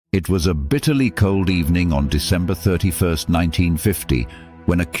It was a bitterly cold evening on December 31st, 1950,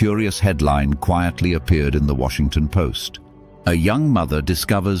 when a curious headline quietly appeared in the Washington Post. A young mother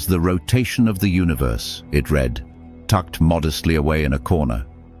discovers the rotation of the universe, it read, tucked modestly away in a corner.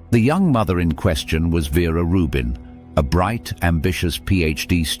 The young mother in question was Vera Rubin, a bright, ambitious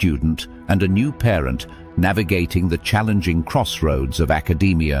PhD student and a new parent navigating the challenging crossroads of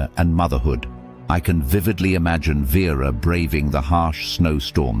academia and motherhood. I can vividly imagine Vera braving the harsh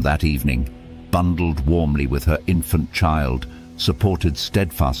snowstorm that evening, bundled warmly with her infant child, supported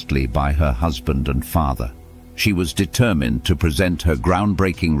steadfastly by her husband and father. She was determined to present her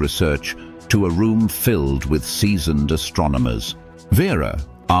groundbreaking research to a room filled with seasoned astronomers. Vera,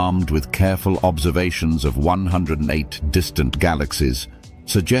 armed with careful observations of 108 distant galaxies,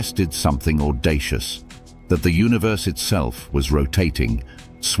 suggested something audacious, that the universe itself was rotating,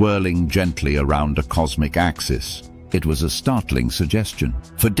 swirling gently around a cosmic axis. It was a startling suggestion.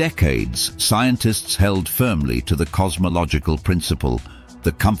 For decades, scientists held firmly to the cosmological principle,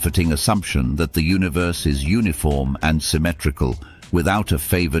 the comforting assumption that the universe is uniform and symmetrical, without a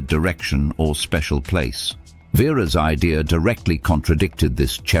favored direction or special place. Vera's idea directly contradicted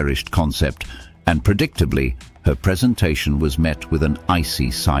this cherished concept, and predictably, her presentation was met with an icy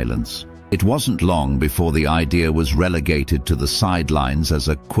silence. It wasn't long before the idea was relegated to the sidelines as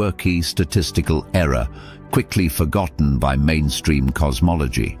a quirky statistical error, quickly forgotten by mainstream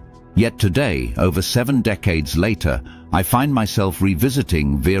cosmology. Yet today, over 7 decades later, I find myself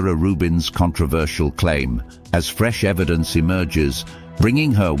revisiting Vera Rubin's controversial claim as fresh evidence emerges,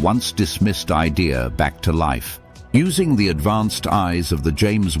 bringing her once-dismissed idea back to life. Using the advanced eyes of the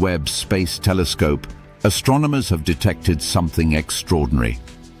James Webb Space Telescope, astronomers have detected something extraordinary.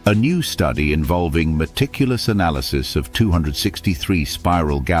 A new study involving meticulous analysis of 263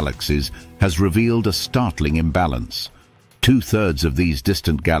 spiral galaxies has revealed a startling imbalance. 2/3 of these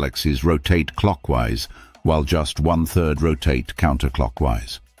distant galaxies rotate clockwise, while just 1/3 rotate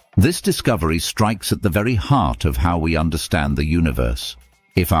counterclockwise. This discovery strikes at the very heart of how we understand the universe.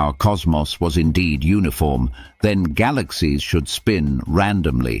 If our cosmos was indeed uniform, then galaxies should spin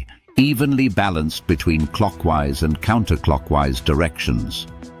randomly, evenly balanced between clockwise and counterclockwise directions.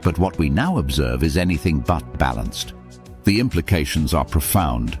 But what we now observe is anything but balanced. The implications are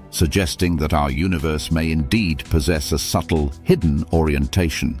profound, suggesting that our universe may indeed possess a subtle, hidden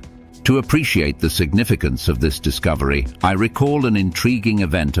orientation. To appreciate the significance of this discovery, I recall an intriguing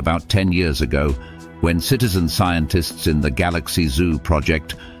event about 10 years ago when citizen scientists in the Galaxy Zoo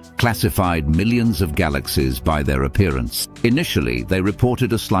project classified millions of galaxies by their appearance. Initially, they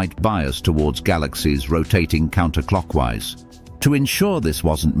reported a slight bias towards galaxies rotating counterclockwise. To ensure this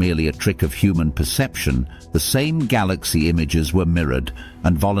wasn't merely a trick of human perception, the same galaxy images were mirrored,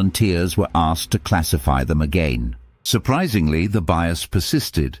 and volunteers were asked to classify them again. Surprisingly, the bias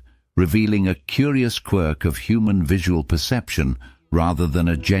persisted, revealing a curious quirk of human visual perception rather than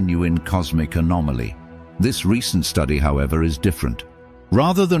a genuine cosmic anomaly. This recent study, however, is different.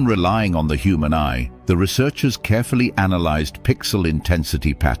 Rather than relying on the human eye, the researchers carefully analyzed pixel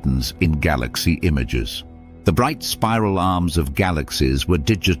intensity patterns in galaxy images. The bright spiral arms of galaxies were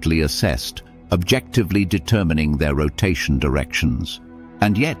digitally assessed, objectively determining their rotation directions.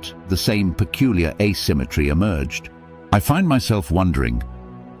 And yet, the same peculiar asymmetry emerged. I find myself wondering,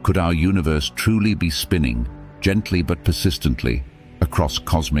 could our universe truly be spinning, gently but persistently, across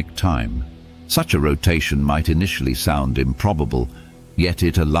cosmic time? Such a rotation might initially sound improbable, yet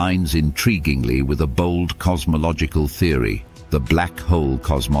it aligns intriguingly with a bold cosmological theory, the black hole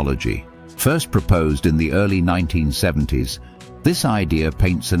cosmology. First proposed in the early 1970s, this idea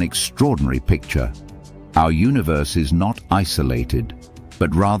paints an extraordinary picture. Our universe is not isolated,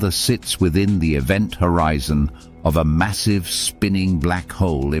 but rather sits within the event horizon of a massive spinning black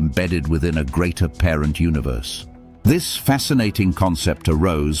hole embedded within a greater parent universe. This fascinating concept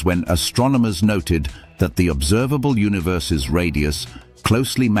arose when astronomers noted that the observable universe's radius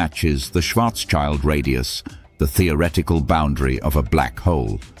closely matches the Schwarzschild radius, the theoretical boundary of a black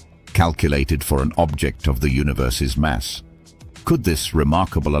hole, calculated for an object of the universe's mass. Could this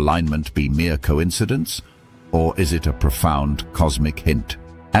remarkable alignment be mere coincidence, or is it a profound cosmic hint?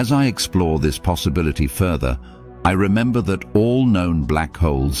 As I explore this possibility further, I remember that all known black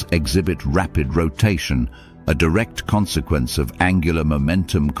holes exhibit rapid rotation, a direct consequence of angular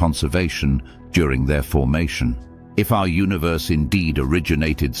momentum conservation during their formation. If our universe indeed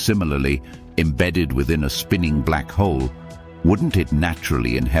originated similarly, embedded within a spinning black hole, wouldn't it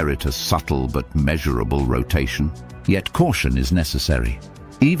naturally inherit a subtle but measurable rotation? Yet caution is necessary.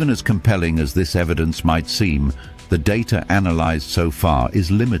 Even as compelling as this evidence might seem, the data analyzed so far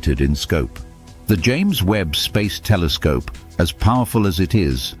is limited in scope. The James Webb Space Telescope, as powerful as it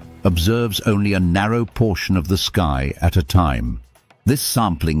is, observes only a narrow portion of the sky at a time. This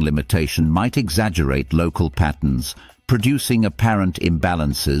sampling limitation might exaggerate local patterns, producing apparent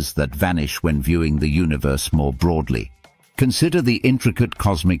imbalances that vanish when viewing the universe more broadly. Consider the intricate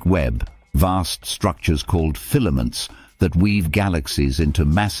cosmic web, vast structures called filaments that weave galaxies into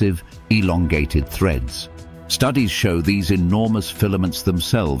massive, elongated threads. Studies show these enormous filaments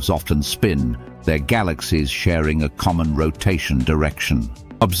themselves often spin, their galaxies sharing a common rotation direction.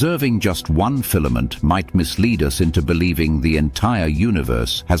 Observing just one filament might mislead us into believing the entire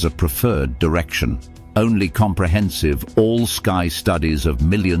universe has a preferred direction. Only comprehensive, all-sky studies of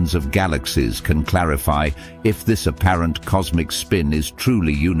millions of galaxies can clarify if this apparent cosmic spin is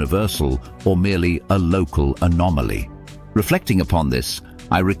truly universal or merely a local anomaly. Reflecting upon this,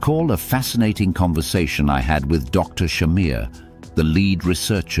 I recall a fascinating conversation I had with Dr. Shamir, the lead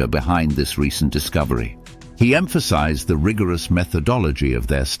researcher behind this recent discovery. He emphasized the rigorous methodology of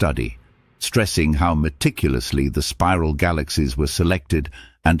their study, stressing how meticulously the spiral galaxies were selected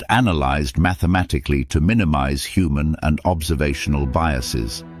and analyzed mathematically to minimize human and observational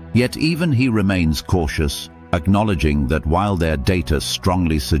biases. Yet even he remains cautious, acknowledging that while their data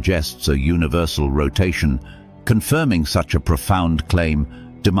strongly suggests a universal rotation, confirming such a profound claim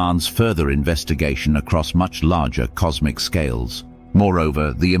demands further investigation across much larger cosmic scales.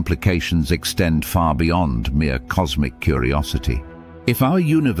 Moreover, the implications extend far beyond mere cosmic curiosity. If our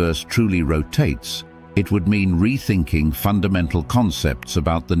universe truly rotates, it would mean rethinking fundamental concepts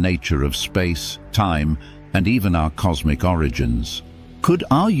about the nature of space, time, and even our cosmic origins. Could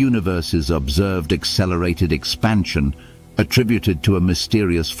our universe's observed accelerated expansion, attributed to a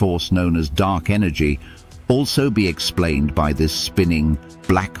mysterious force known as dark energy, also be explained by this spinning,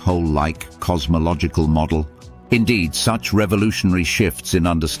 black hole-like cosmological model? Indeed, such revolutionary shifts in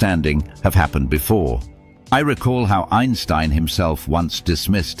understanding have happened before. I recall how Einstein himself once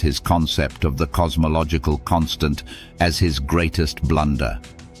dismissed his concept of the cosmological constant as his greatest blunder,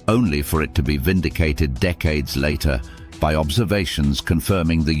 only for it to be vindicated decades later by observations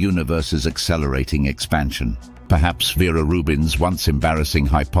confirming the universe's accelerating expansion. Perhaps Vera Rubin's once embarrassing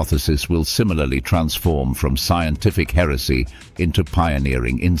hypothesis will similarly transform from scientific heresy into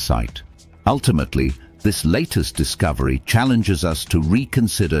pioneering insight. Ultimately, this latest discovery challenges us to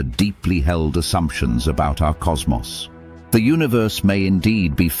reconsider deeply held assumptions about our cosmos. The universe may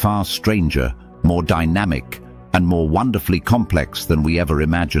indeed be far stranger, more dynamic, and more wonderfully complex than we ever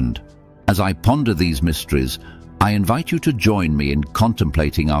imagined. As I ponder these mysteries, I invite you to join me in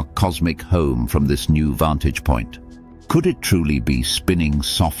contemplating our cosmic home from this new vantage point. Could it truly be spinning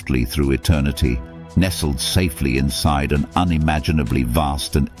softly through eternity, nestled safely inside an unimaginably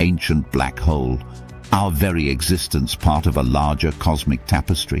vast and ancient black hole, our very existence part of a larger cosmic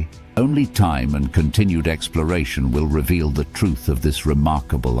tapestry? Only time and continued exploration will reveal the truth of this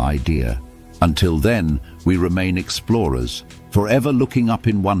remarkable idea. Until then, we remain explorers, forever looking up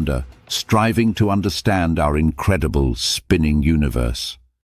in wonder, striving to understand our incredible spinning universe.